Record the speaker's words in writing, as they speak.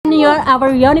our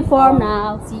uniform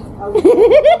now. See?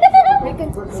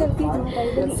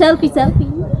 Selfie.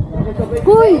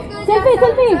 Kuy,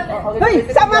 selfie. Hey,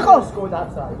 sama ako.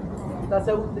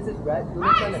 This is red.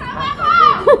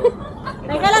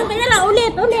 Teka lang,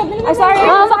 ulit. Ay, sorry.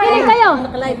 Oh, makinig kayo.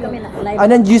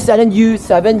 And then you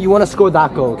 7, you want to score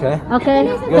that goal, okay? Okay.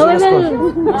 You guys wanna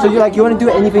score. So you want to do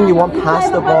anything you want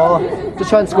past the ball, just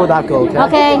try and score that goal,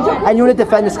 okay? Okay. And you want to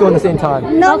defend the score at the same time.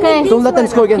 Okay. Don't let them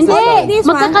score against this side. Hindi,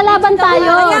 magkakalaban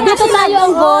tayo. Dito tayo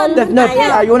ang goal. No,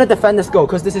 you want to defend this goal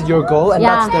because this is your goal and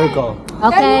that's their goal.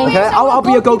 Okay. Okay, I'll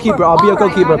be a goalkeeper.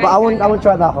 But I won't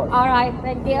try that hard. Alright,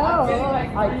 thank you.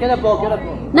 Alright, get a ball.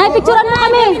 Nay, picturean mo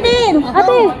kami.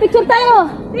 Ate, picture tayo.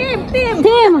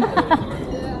 Team.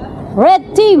 Red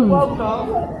team.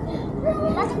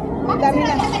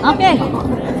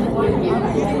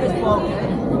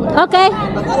 Okay.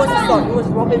 Who wants to start? Who wants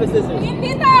rock, paper, scissors?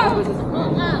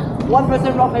 One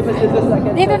person rock, paper, scissors.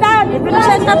 Dito daw.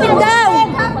 Captain daw.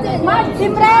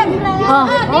 Team Red.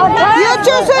 You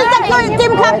choose who's the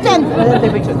team captain. Let them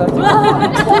take pictures. That's it.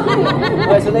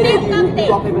 Alright, so ladies, you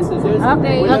rock, paper, scissors.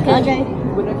 Okay.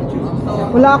 Winner can choose.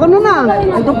 Wala ako na na.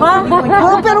 Ito pa?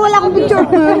 Oo, pero wala akong picture.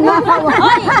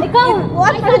 Ikaw.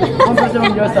 One person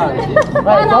on your side.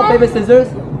 Right, rock, paper, scissors.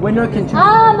 Winner can choose.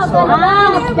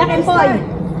 Jack and Poy.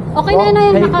 Okay na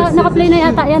yan. Naka-play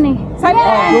na yata yan eh.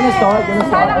 You wanna start?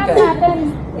 Okay.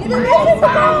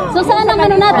 So saan ang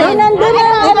ano natin? Nandun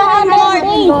na ang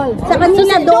goal. Sa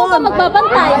kanina Doon ka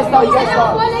magbabantay. Let's start.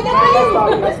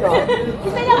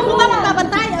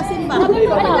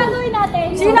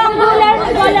 Sino ang bowler?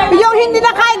 Yung hindi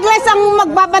na kay-glass ang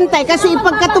magbabantay kasi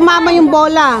pagka tumama yung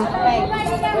bola.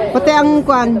 Pati ang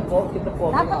kwan.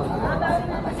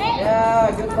 Yeah,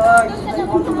 good luck.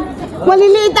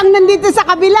 Maliliit ang nandito sa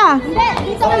kabila.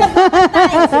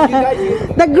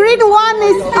 The green one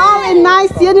is all in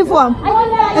nice uniform.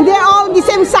 And they're all the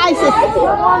same sizes.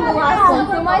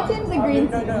 So my team's the green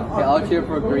team. Okay, I'll cheer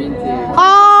for green team.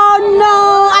 Oh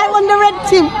no, I want the red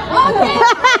team.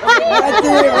 Red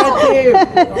team.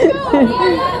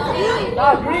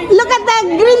 Look at the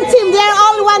green team, they're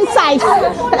all one size.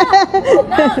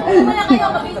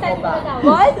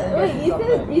 What? Wait,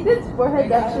 Ethan's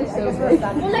forehead's actually so big.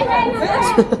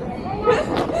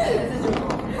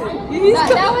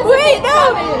 Wait, no,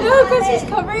 because he's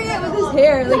covering it with his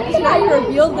hair. Like he's not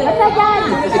revealed it.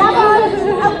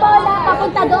 Ang bola,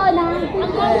 papunta doon ha.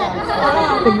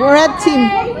 The red team.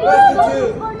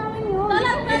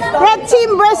 Red team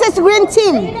versus green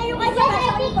team.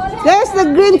 There's the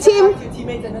green team.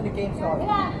 Teammates and then the game starts.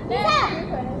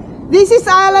 This is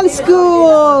Island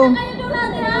School.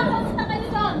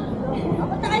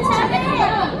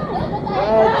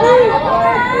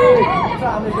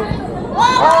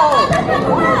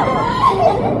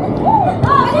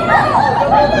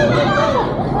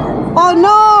 Oh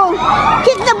no!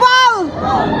 Kick the ball!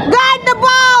 Guard the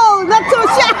ball! Not too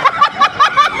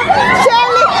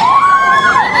Shelly!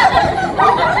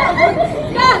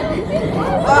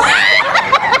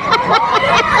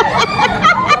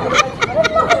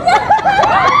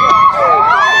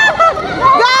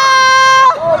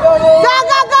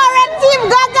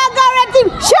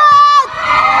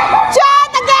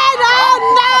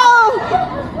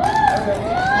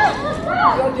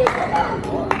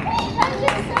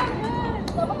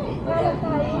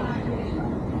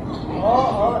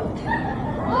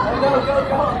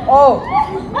 Oh!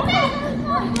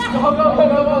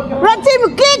 Red team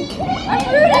kick!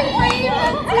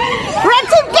 Red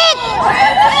team kick!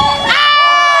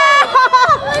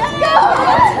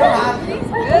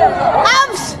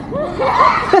 Ups!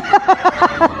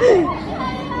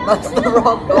 That's the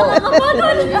wrong goal.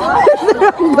 That's the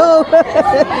wrong goal.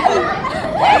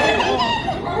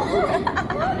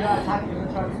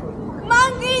 Come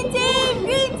on, green team!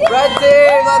 Green team! Red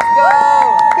team, let's go!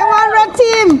 Come on, red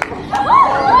team!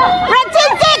 Red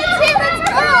team kick!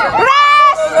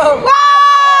 Ras!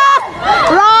 Ah!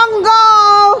 Wrong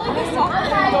goal!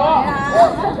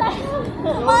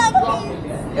 Come on,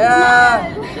 Yeah!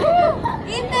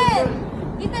 Ethan!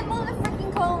 Ethan, move the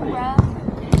freaking cone, bro.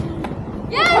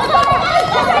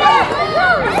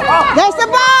 There's the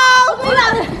ball!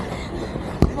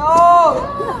 No!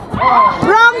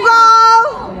 Wrong goal!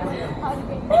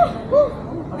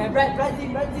 Okay, red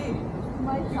team.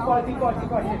 Keep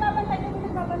going.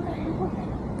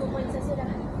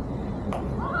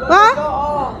 Huh?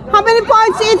 How many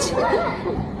points each?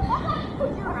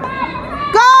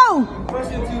 Go!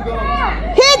 First and 2 go.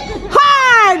 Hit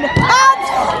hard! Up!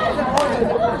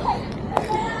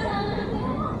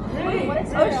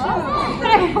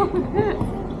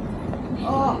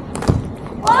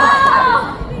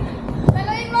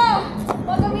 Tagayin mo!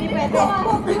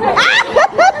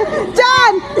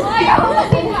 John!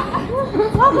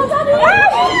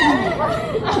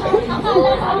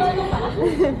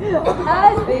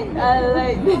 I think I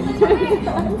like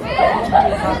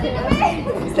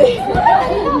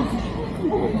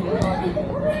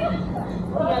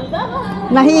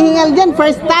Nahihingal dyan,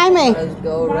 first time eh. Let's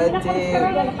go, red team.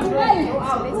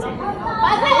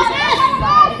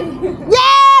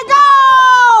 Yeah,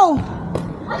 go!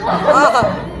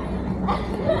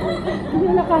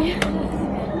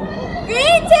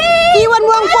 Green team! Iwan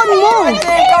mo ang phone mo. Red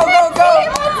team, go, go, go.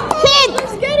 Hit!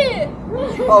 Let's get it!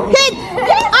 Oh, Hit!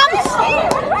 Ups!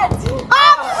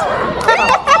 Ups!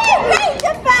 Great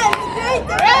defense! Great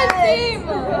defense! Red team!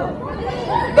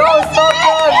 no, stop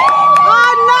that.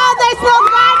 Oh no, there's no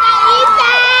guard!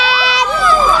 Ethan!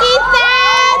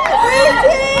 Ethan! Green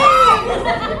team!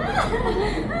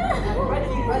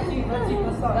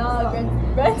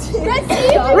 Red team! Red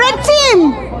team! Red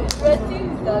team! Red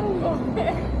team's done.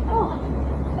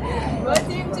 Red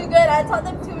team too good. I taught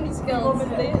them too many skills.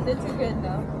 They're too good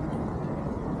now.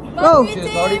 Go. She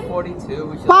was already 42.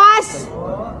 We should Pass!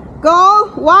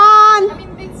 Go! One!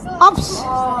 Ups!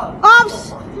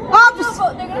 Ups! Ups!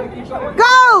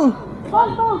 Go!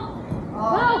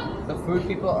 The food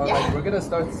people are like, we're gonna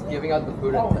start giving out the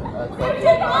food at 12.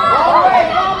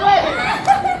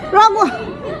 Wrong one.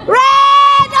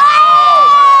 Red! Oh!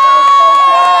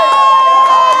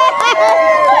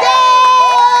 Yeah!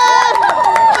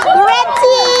 Red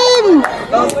team!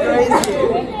 That was crazy.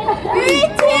 Green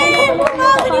team! Come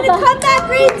on, we need to come back,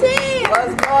 green team!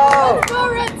 Let's go. Let's go,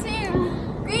 red team!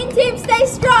 Green team, stay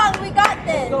strong. We got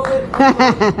this.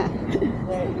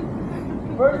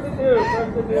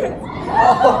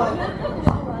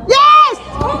 Yes!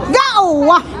 Go!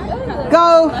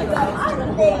 Go!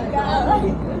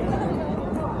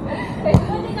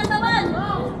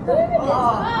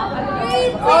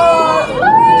 Green team! Green team,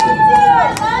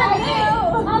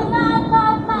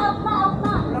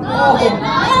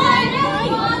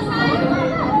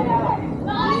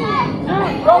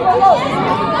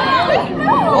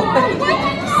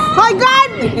 My God!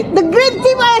 The green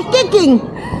team are kicking!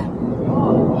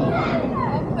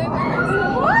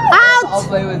 I'll Out!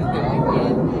 play with you.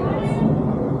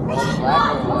 Black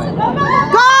or white?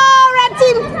 Go, red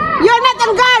team! You're not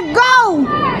on guard! Go!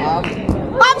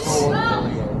 Ups!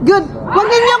 Good! Huwag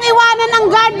ninyong iwanan ang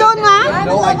guard doon, ha?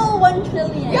 No, I, level 1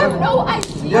 trillion. You have no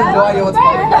idea. you have no idea what's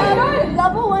going on.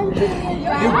 Level 1 trillion.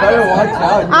 You better watch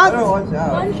out. You Out. better watch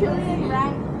out. 1 trillion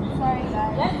rank. Sorry,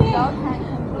 guys. Y'all can't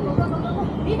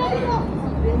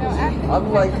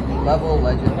I'm like level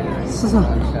legendary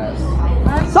on chess.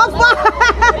 So far!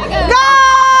 Go!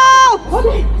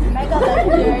 Mega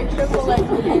legendary, triple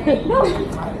legendary.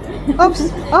 Oops!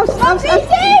 Oops! Oops!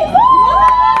 Oops!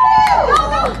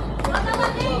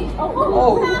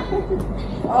 Oh.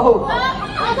 Oh.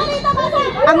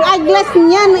 Ang eyeglass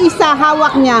niya, na isa,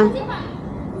 hawak niya.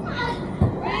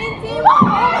 Green team.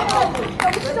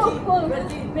 I'm so close.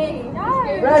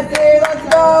 Red team, let's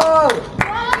go.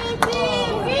 Green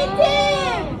team. Green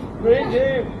team. Green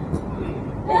team.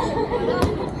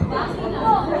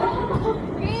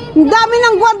 Ang dami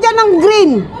ng gwardiya ng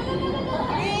green.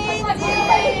 Green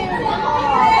team.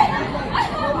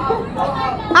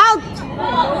 Out!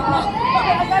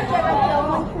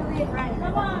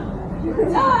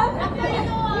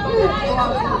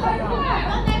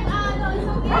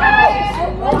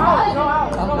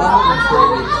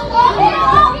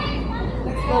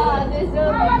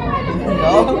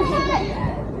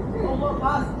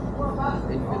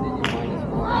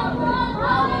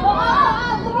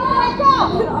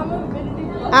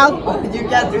 Out! You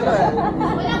can't do that.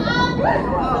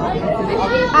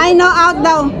 I know, out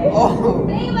daw. Oh.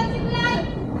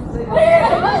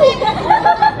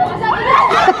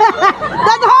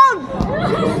 That hold!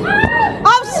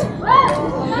 Oops!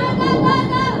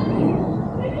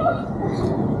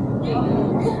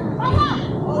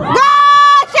 Go,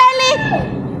 Shirley!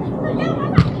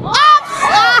 Oops!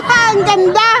 Ah, ang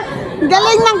ganda!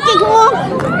 Galing ng kick mo!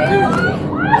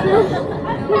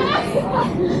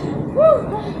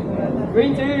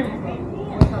 Green team.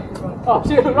 Oh,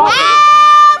 shit, wrong.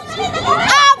 Oops!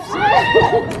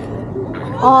 Oops!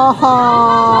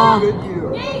 Oh, Good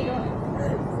you.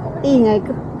 ingay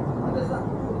ko.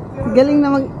 Galing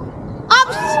na mag...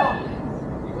 Oops!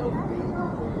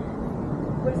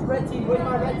 Where's red team? Where's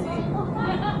my red team?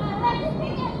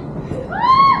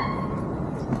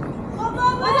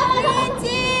 Green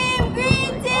team.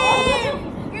 Green team.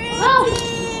 Green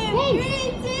team.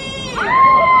 Green team.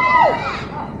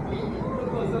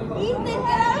 Ethan,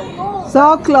 get out of goal.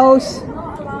 So close.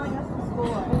 Not allowing us to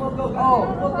score.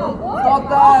 Oh. Stop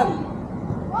that.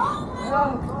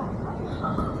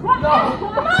 Green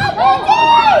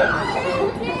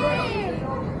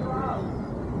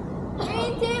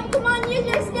team, come on, use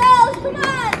your skills, come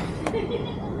on!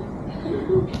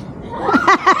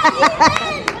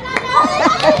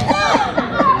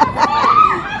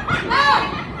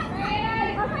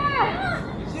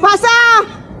 Pasa!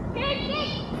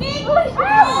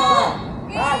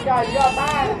 Back, guys, you got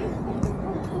back.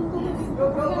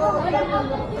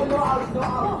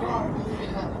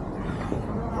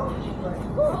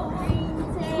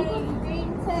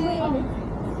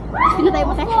 Pinatay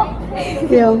mo, te?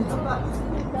 Yung.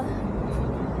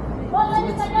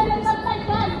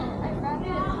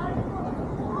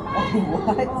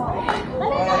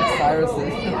 Cyrus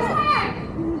is.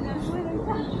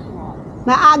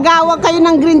 Naagawan kayo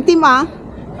ng green team, ah.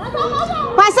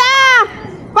 Pasa!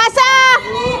 Pasa!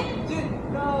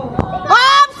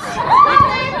 Oops!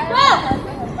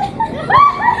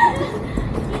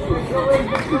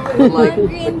 Like,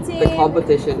 Green the team.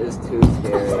 competition is too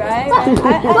scary. Right? I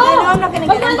know I'm not gonna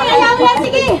get him, but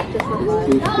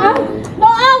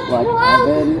Like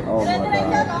Evan, oh my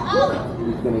god.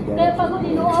 He's gonna get it.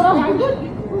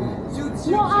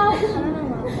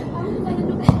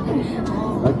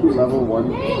 Aren't you level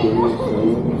 1 gaming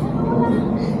trillion?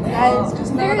 guys,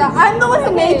 just know that I'm the one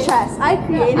who made chess. I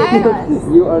created chess.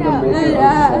 You are the maker of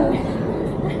chess.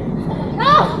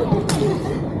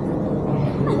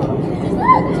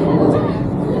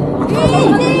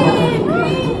 Green team!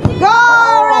 Go,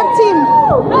 red team!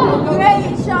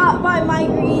 Great shot by my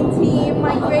green team.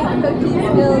 My great cookie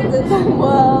skills did them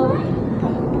well.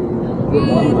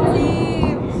 Green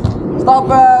team. Stop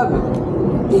him!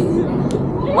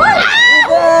 What?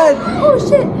 Dead! Oh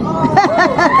shit!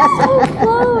 So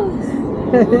close.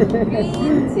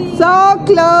 Green team. So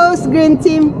close, green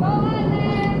team.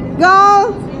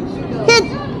 Go! Hit!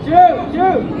 Shoot!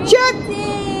 Shoot!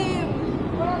 Team.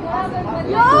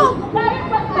 Yo!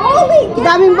 Holy shit!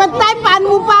 Daming bantay, paano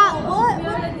mo pa? What?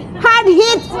 Hard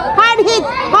hit! Hard hit!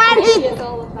 Hard hit!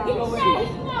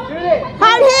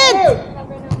 Hard hit!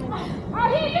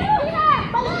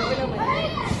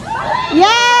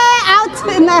 Yeah! Out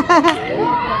na!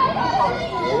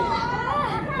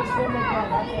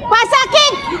 Pasa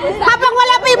kick! Habang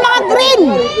wala pa yung mga green!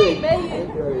 May,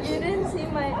 you didn't see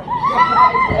my...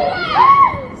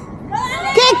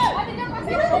 Kick!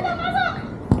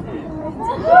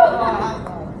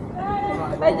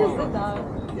 I just did that.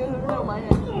 You don't mind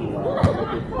it.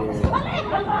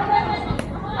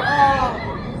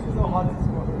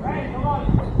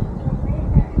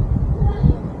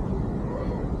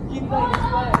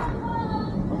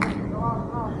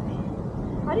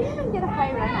 How do you even get a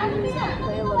high rank when you just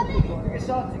play a lot of people?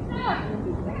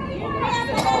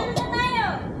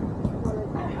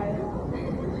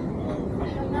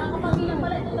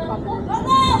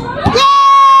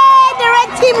 Yay! The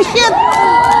red team shoot!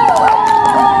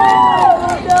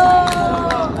 No!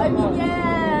 I mean,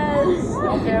 yes!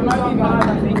 Okay, I might be behind,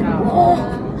 I think now.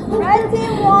 Red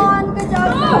team won! Good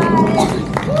job, guys!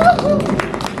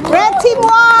 Red team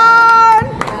won!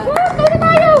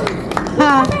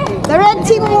 Ha, the red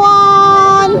team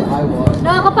won!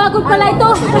 Nakakapagod pala ito.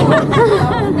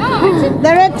 The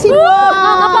red team won!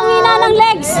 Nakakapangina ng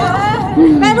legs.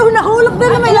 Pero nahulog na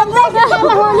naman yung legs.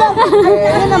 Nahulog.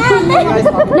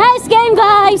 Nice game,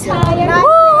 guys.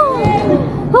 Woo!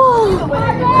 Woo!